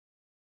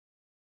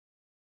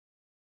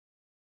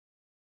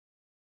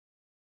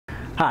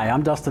Hi,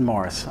 I'm Dustin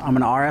Morris. I'm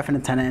an RF and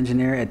antenna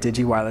engineer at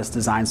Digi Wireless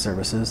Design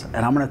Services,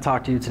 and I'm going to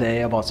talk to you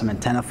today about some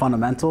antenna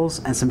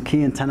fundamentals and some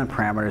key antenna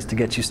parameters to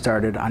get you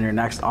started on your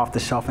next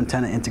off-the-shelf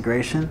antenna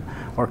integration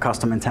or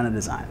custom antenna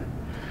design.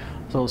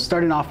 So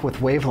starting off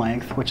with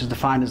wavelength, which is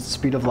defined as the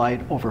speed of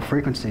light over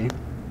frequency,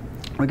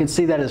 we can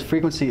see that as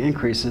frequency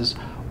increases,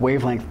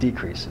 wavelength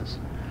decreases.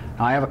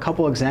 Now I have a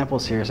couple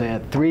examples here. Say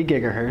at 3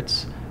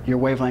 gigahertz, your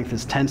wavelength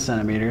is 10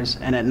 centimeters,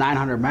 and at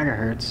 900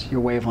 megahertz,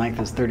 your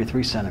wavelength is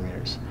 33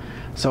 centimeters.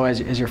 So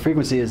as your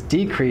frequency is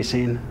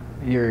decreasing,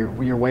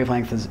 your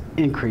wavelength is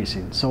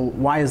increasing. So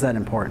why is that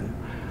important?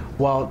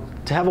 Well,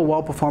 to have a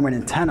well-performing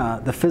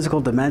antenna, the physical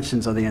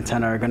dimensions of the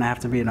antenna are going to have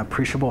to be an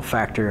appreciable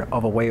factor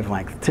of a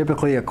wavelength,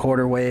 typically a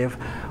quarter wave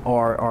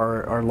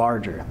or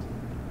larger.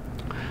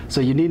 So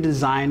you need to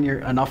design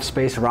enough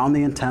space around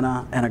the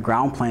antenna and a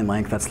ground plane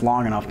length that's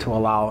long enough to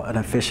allow an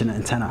efficient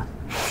antenna.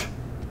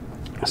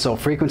 So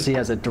frequency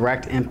has a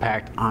direct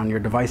impact on your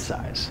device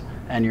size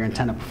and your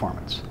antenna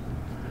performance.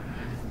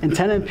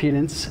 Antenna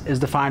impedance is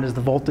defined as the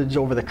voltage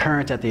over the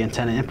current at the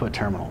antenna input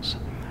terminals.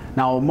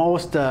 Now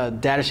most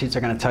data sheets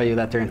are going to tell you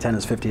that their antenna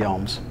is 50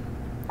 ohms,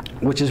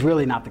 which is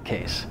really not the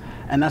case.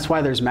 And that's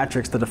why there's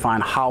metrics to define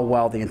how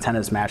well the antenna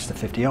is matched to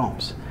 50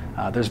 ohms.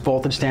 There's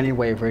voltage standing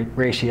wave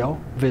ratio,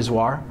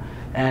 VSWR,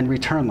 and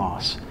return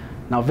loss.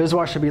 Now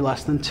VSWR should be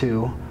less than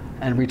 2,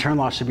 and return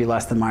loss should be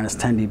less than minus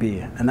 10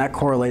 dB. And that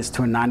correlates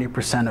to a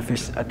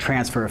 90%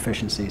 transfer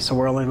efficiency. So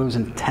we're only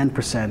losing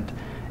 10%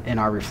 in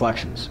our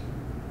reflections.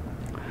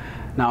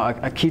 Now,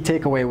 a key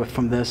takeaway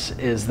from this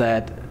is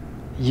that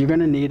you're going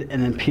to need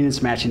an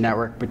impedance matching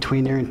network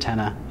between your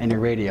antenna and your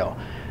radio.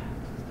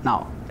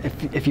 Now,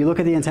 if you look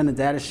at the antenna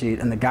data sheet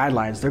and the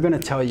guidelines, they're going to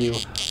tell you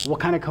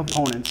what kind of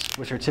components,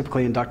 which are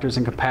typically inductors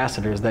and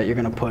capacitors, that you're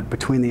going to put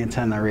between the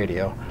antenna and the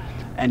radio.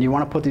 And you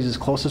want to put these as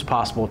close as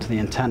possible to the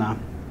antenna.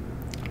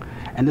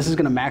 And this is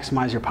going to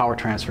maximize your power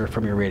transfer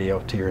from your radio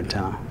to your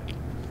antenna.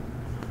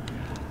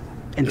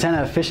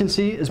 Antenna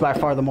efficiency is by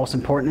far the most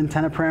important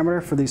antenna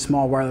parameter for these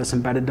small wireless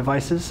embedded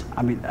devices.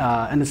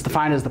 And it's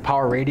defined as the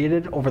power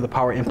radiated over the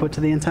power input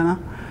to the antenna.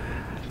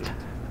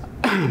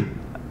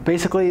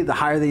 Basically, the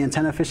higher the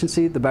antenna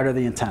efficiency, the better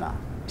the antenna.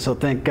 So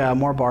think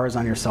more bars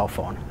on your cell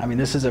phone.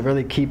 This is a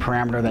really key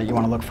parameter that you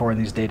want to look for in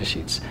these data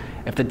sheets.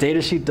 If the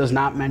data sheet does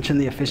not mention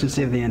the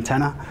efficiency of the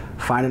antenna,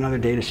 find another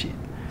data sheet.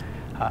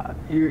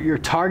 Your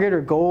target or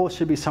goal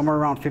should be somewhere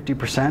around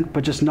 50%,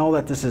 but just know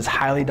that this is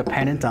highly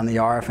dependent on the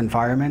RF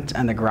environment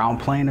and the ground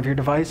plane of your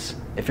device.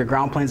 If your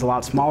ground plane is a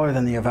lot smaller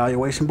than the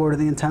evaluation board of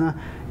the antenna,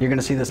 you're going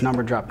to see this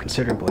number drop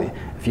considerably.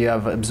 If you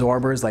have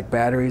absorbers like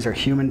batteries or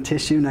human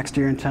tissue next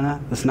to your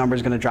antenna, this number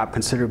is going to drop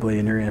considerably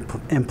in your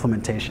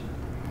implementation.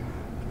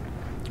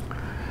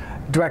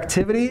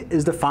 Directivity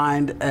is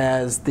defined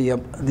as the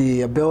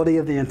ability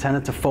of the antenna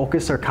to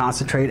focus or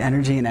concentrate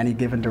energy in any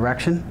given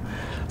direction.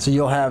 So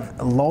you'll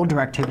have low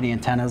directivity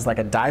antennas like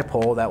a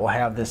dipole that will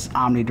have this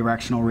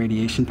omnidirectional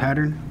radiation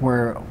pattern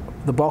where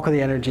the bulk of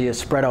the energy is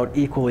spread out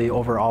equally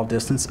over all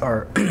distance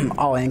or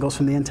all angles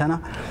from the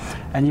antenna.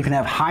 And you can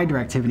have high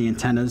directivity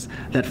antennas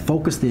that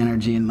focus the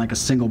energy in like a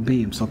single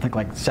beam. So think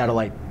like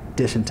satellite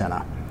dish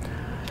antenna.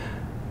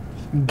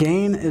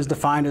 Gain is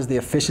defined as the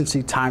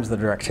efficiency times the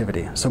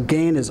directivity. So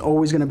gain is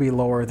always going to be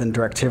lower than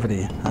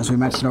directivity. As we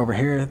mentioned over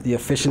here, the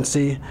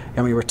efficiency,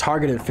 we're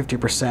targeted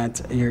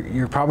 50%.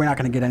 You're probably not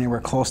going to get anywhere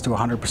close to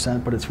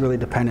 100%, but it's really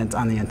dependent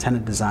on the antenna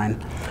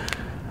design.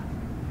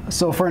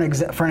 So for an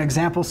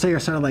example, say your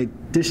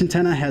satellite dish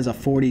antenna has a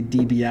 40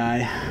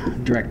 dBi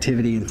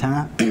directivity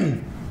antenna.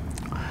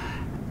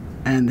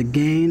 And the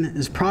gain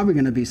is probably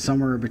going to be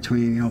somewhere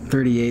between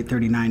 38,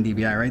 39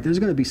 dBi, right? There's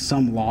going to be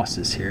some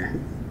losses here.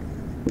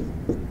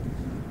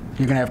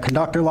 You're going to have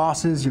conductor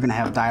losses, you're going to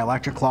have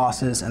dielectric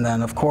losses, and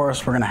then of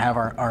course we're going to have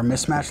our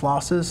mismatch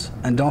losses.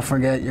 And don't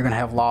forget, you're going to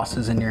have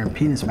losses in your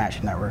impedance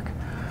matching network.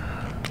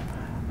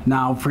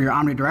 Now for your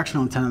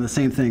omnidirectional antenna, the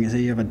same thing is that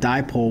you have a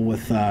dipole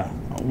with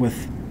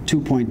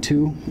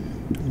 2.2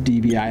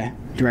 dBi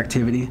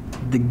directivity.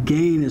 The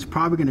gain is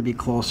probably going to be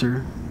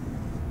closer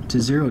to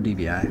 0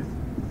 dBi.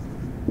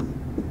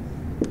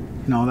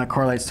 That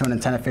correlates to an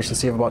antenna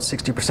efficiency of about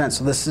 60%.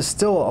 So this is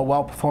still a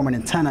well-performing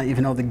antenna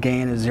even though the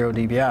gain is 0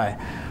 dBi.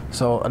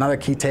 So another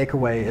key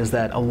takeaway is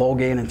that a low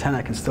gain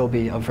antenna can still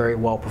be a very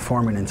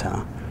well-performing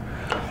antenna.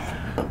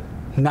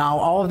 Now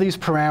all of these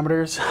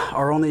parameters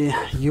are only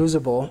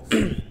usable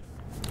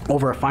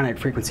over a finite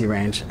frequency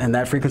range, and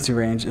that frequency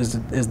range is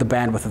the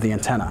bandwidth of the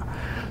antenna.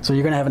 So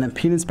you're going to have an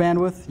impedance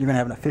bandwidth, you're going to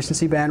have an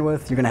efficiency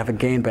bandwidth, you're going to have a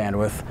gain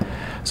bandwidth.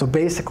 So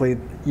basically,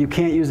 you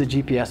can't use a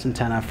GPS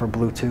antenna for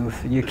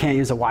Bluetooth, you can't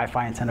use a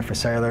Wi-Fi antenna for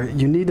cellular.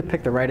 You need to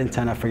pick the right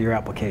antenna for your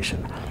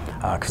application,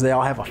 because they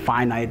all have a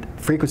finite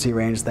frequency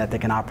range that they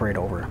can operate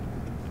over.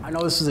 I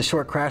know this is a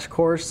short crash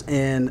course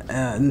in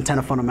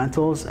antenna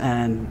fundamentals,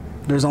 and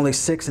there's only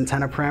 6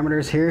 antenna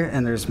parameters here,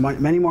 and there's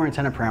many more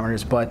antenna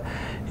parameters, but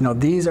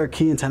these are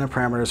key antenna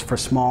parameters for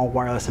small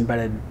wireless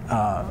embedded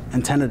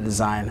antenna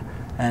design.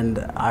 And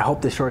I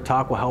hope this short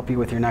talk will help you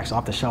with your next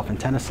off-the-shelf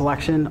antenna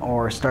selection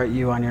or start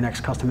you on your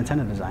next custom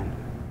antenna design.